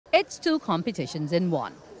It's two competitions in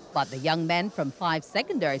one. But the young men from 5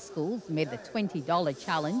 secondary schools made the $20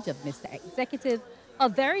 challenge of Mr. Executive a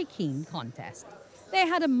very keen contest. They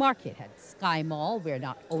had a market at Sky Mall where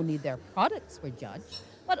not only their products were judged,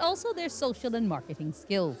 but also their social and marketing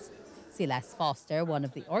skills. Celeste Foster, one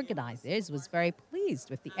of the organizers, was very pleased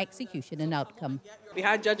with the execution and outcome. We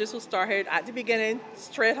had judges who started at the beginning,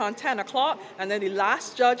 straight on 10 o'clock, and then the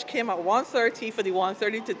last judge came at 1:30 for the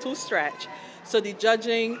 1:30 to 2 stretch. So the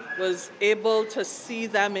judging was able to see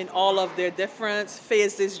them in all of their different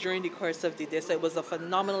phases during the course of the day. So it was a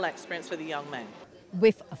phenomenal experience for the young men.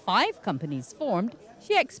 With 5 companies formed,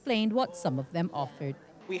 she explained what some of them offered.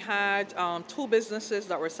 We had 2 businesses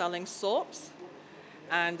that were selling soaps,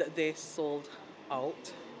 and they sold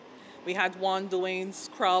out. We had one doing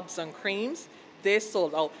scrubs and creams. They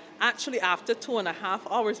sold out. Actually, after 2.5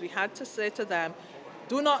 hours, we had to say to them,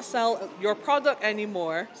 do not sell your product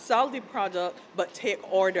anymore, sell the product, but take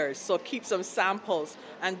orders. So keep some samples.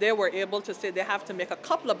 And they were able to say they have to make a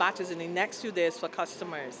couple of batches in the next few days for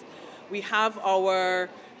customers. We have our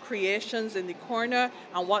creations in the corner,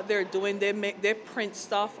 and what they're doing, they print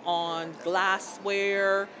stuff on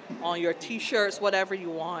glassware, on your t-shirts, whatever you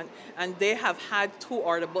want, and they have had 2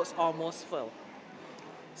 order books almost full.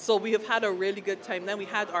 So we have had a really good time. Then we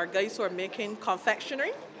had our guys who are making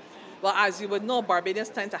confectionery. Well, as you would know, Barbadians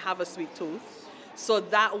tend to have a sweet tooth. So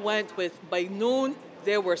that went with, by noon,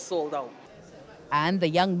 they were sold out. And the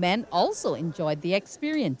young men also enjoyed the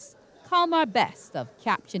experience. Kalmar Best of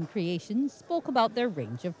Caption Creations spoke about their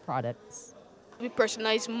range of products. We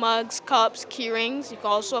personalize mugs, cups, key rings. You can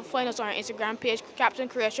also find us on our Instagram page, Captain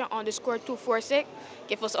Creation _246.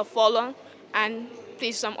 Give us a follow and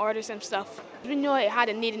place some orders and stuff. We know it had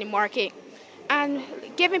a need in the market. And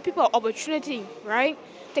giving people an opportunity, right,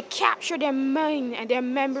 to capture their mind and their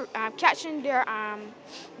memory, catching their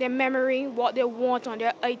memory, what they want on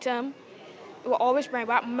their item. It will always bring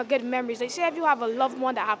back good memories. They say if you have a loved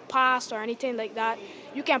one that have passed or anything like that,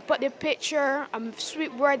 you can put the picture, a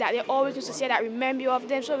sweet word that they always used to say that remember you of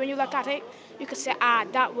them. So when you look at it, you can say,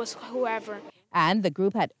 that was whoever. And the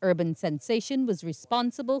group at Urban Sensation was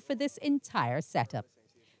responsible for this entire setup.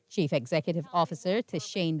 Chief Executive Officer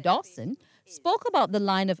Tishane Dawson spoke about the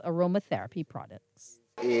line of aromatherapy products.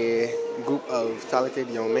 A group of talented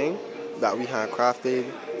young men that we have crafted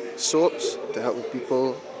soaps to help with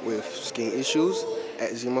people with skin issues,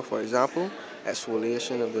 eczema for example,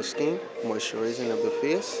 exfoliation of the skin, moisturizing of the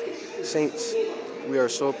face. Since we are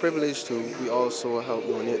so privileged we also help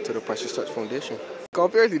donate to the Precious Touch Foundation.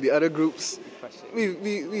 Compared to the other groups,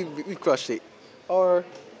 we crushed it. Our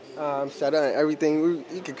setup and everything,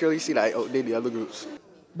 you can clearly see that I outdid the other groups.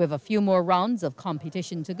 With a few more rounds of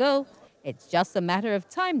competition to go, it's just a matter of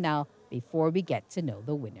time now before we get to know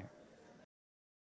the winner.